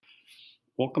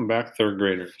Welcome back, third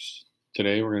graders.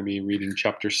 Today we're going to be reading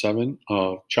chapter 7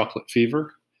 of Chocolate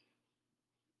Fever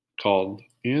called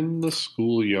In the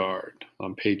Schoolyard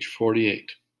on page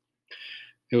 48.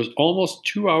 It was almost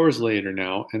 2 hours later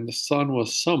now, and the sun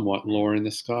was somewhat lower in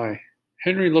the sky.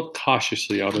 Henry looked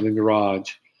cautiously out of the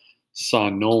garage, saw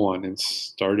no one, and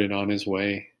started on his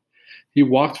way. He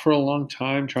walked for a long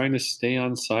time, trying to stay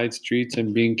on side streets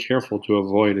and being careful to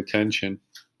avoid attention.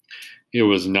 It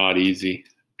was not easy.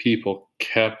 People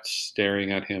kept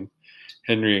staring at him.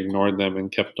 Henry ignored them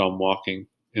and kept on walking.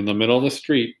 In the middle of the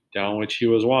street, down which he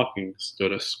was walking,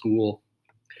 stood a school.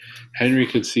 Henry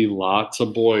could see lots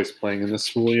of boys playing in the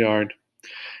schoolyard.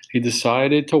 He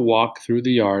decided to walk through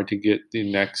the yard to get to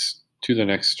the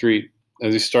next street.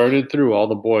 As he started through, all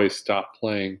the boys stopped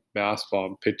playing basketball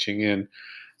and pitching in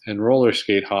and roller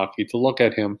skate hockey to look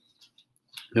at him.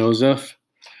 It was as if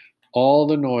all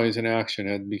the noise and action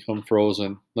had become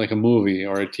frozen, like a movie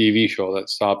or a TV show that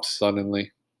stops suddenly.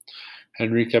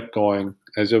 Henry kept going.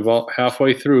 As about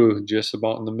halfway through, just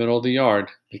about in the middle of the yard,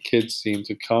 the kids seemed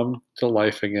to come to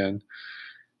life again.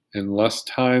 In less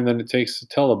time than it takes to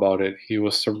tell about it, he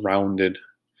was surrounded.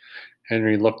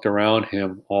 Henry looked around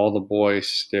him. All the boys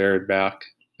stared back.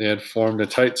 They had formed a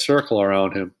tight circle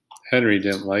around him. Henry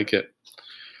didn't like it.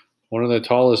 One of the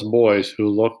tallest boys, who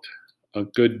looked a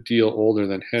good deal older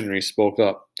than Henry, spoke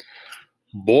up.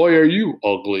 "Boy, are you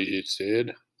ugly," he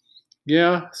said.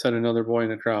 "Yeah," said another boy in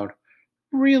the crowd.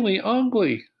 "Really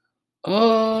ugly."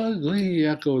 "Ugly,"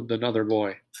 echoed another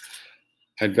boy.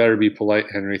 I'd better be polite,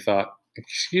 Henry thought.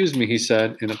 "Excuse me," he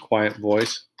said in a quiet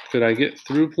voice. "Could I get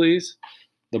through, please?"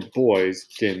 The boys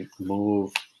didn't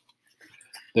move.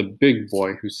 The big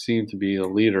boy, who seemed to be the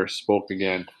leader, spoke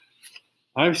again.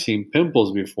 "I've seen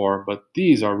pimples before, but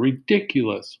these are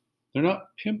ridiculous." "They're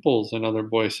not pimples," another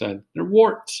boy said. "They're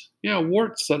warts." "Yeah,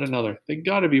 warts," said another. "They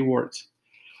gotta be warts."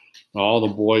 All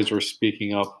the boys were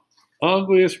speaking up.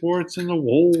 "Ugliest warts in the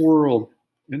whole world."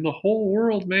 "In the whole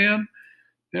world, man.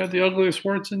 They have the ugliest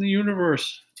warts in the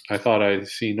universe." "I thought I'd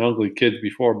seen ugly kids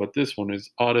before, but this one is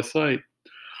out of sight."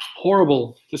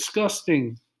 "Horrible,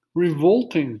 disgusting,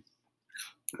 revolting.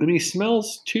 And he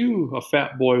smells too," a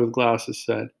fat boy with glasses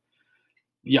said.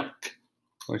 "Yuck,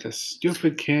 like a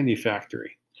stupid candy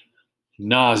factory."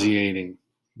 "Nauseating."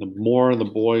 The more the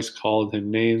boys called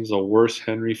him names, the worse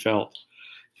Henry felt.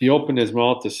 He opened his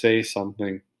mouth to say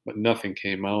something, but nothing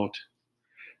came out.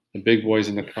 The big boys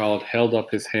in the crowd held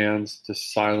up his hands to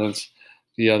silence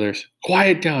the others.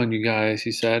 "Quiet down, you guys,"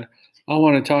 he said. "I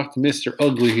want to talk to Mr.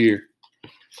 Ugly here."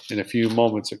 In a few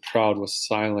moments, the crowd was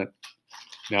silent.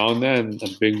 Now and then, a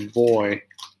big boy,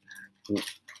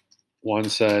 one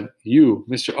said, "You,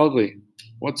 Mr. Ugly,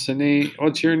 what's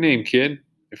your name, kid?"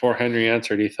 Before Henry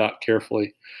answered, he thought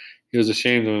carefully. He was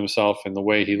ashamed of himself and the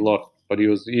way he looked, but he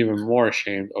was even more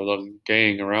ashamed of the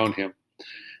gang around him.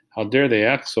 How dare they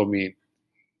act so mean?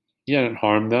 He hadn't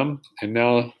harmed them, and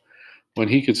now, when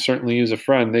he could certainly use a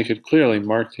friend, they could clearly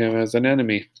mark him as an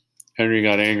enemy. Henry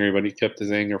got angry, but he kept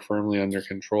his anger firmly under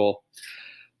control.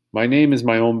 "My name is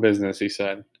my own business," he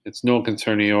said. "It's no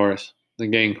concern of yours." The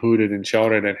gang hooted and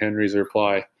shouted at Henry's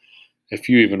reply. A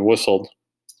few even whistled.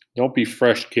 "Don't be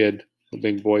fresh, kid," the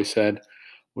big boy said.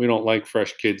 "We don't like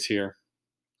fresh kids here."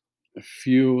 A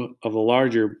few of the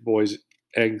larger boys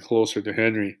egged closer to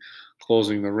Henry,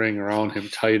 closing the ring around him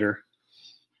tighter.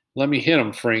 "Let me hit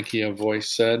him, Frankie," a voice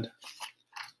said.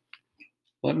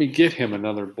 "Let me get him,"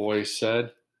 another boy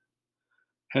said.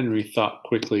 Henry thought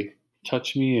quickly.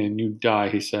 "Touch me and you die,"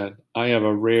 he said. "I have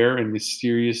a rare and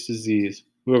mysterious disease.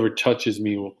 Whoever touches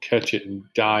me will catch it and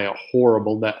die a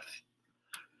horrible death."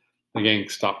 The gang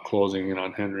stopped closing in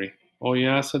on Henry. "Oh,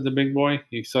 yeah," said the big boy.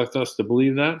 "You expect us to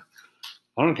believe that?"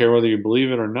 "I don't care whether you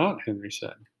believe it or not," Henry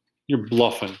said. "You're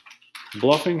bluffing."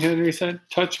 "Bluffing?" Henry said.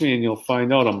 "Touch me and you'll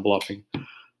find out I'm bluffing.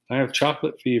 I have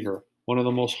chocolate fever, one of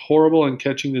the most horrible and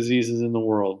catching diseases in the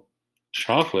world."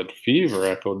 "Chocolate fever?"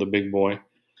 echoed the big boy.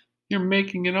 "You're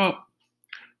making it up."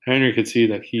 Henry could see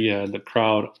that he had the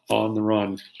crowd on the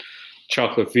run.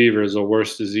 "Chocolate fever is the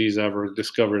worst disease ever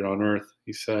discovered on Earth,"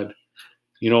 he said.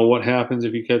 "You know what happens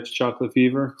if you catch chocolate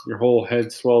fever? Your whole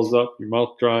head swells up, your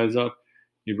mouth dries up,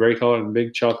 you break out in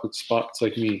big chocolate spots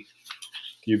like me.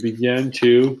 You begin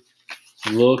to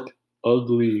look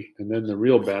ugly, and then the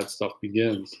real bad stuff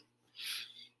begins."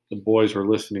 The boys were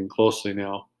listening closely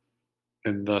now,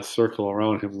 and the circle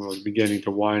around him was beginning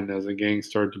to widen as the gang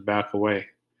started to back away.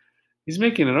 "He's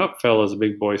making it up, fellas," a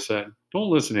big boy said.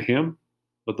 "Don't listen to him."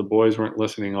 But the boys weren't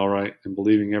listening all right and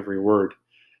believing every word.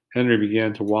 Henry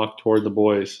began to walk toward the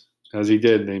boys. As he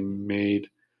did, they made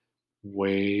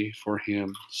way for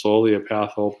him. Slowly a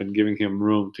path opened, giving him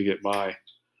room to get by.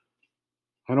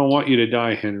 I don't want you to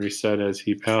die, Henry said as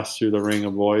he passed through the ring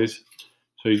of boys.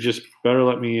 So you just better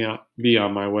let me be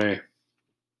on my way.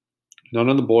 None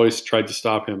of the boys tried to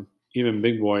stop him. Even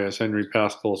Big Boy, as Henry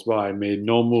passed close by, made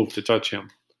no move to touch him.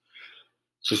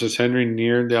 Just as Henry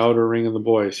neared the outer ring of the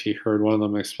boys, he heard one of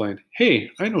them exclaim, "Hey,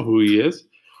 I know who he is.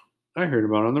 I heard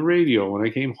about it on the radio when I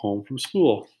came home from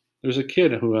school. There's a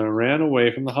kid who ran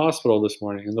away from the hospital this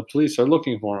morning, and the police are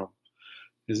looking for him.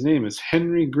 His name is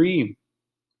Henry Green."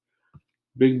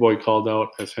 Big Boy called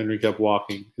out as Henry kept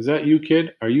walking, "Is that you,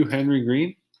 kid? Are you Henry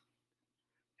Green?"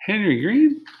 "Henry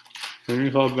Green?" Henry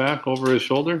called back over his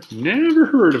shoulder. "Never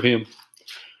heard of him."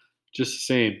 Just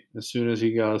the same, as soon as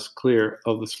he got us clear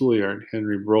of the schoolyard,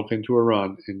 Henry broke into a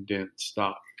run and didn't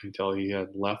stop until he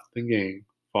had left the gang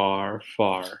far,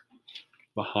 far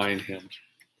behind him.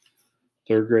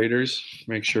 Third graders,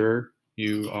 make sure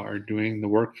you are doing the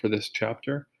work for this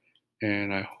chapter,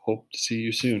 and I hope to see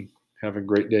you soon. Have a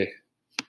great day.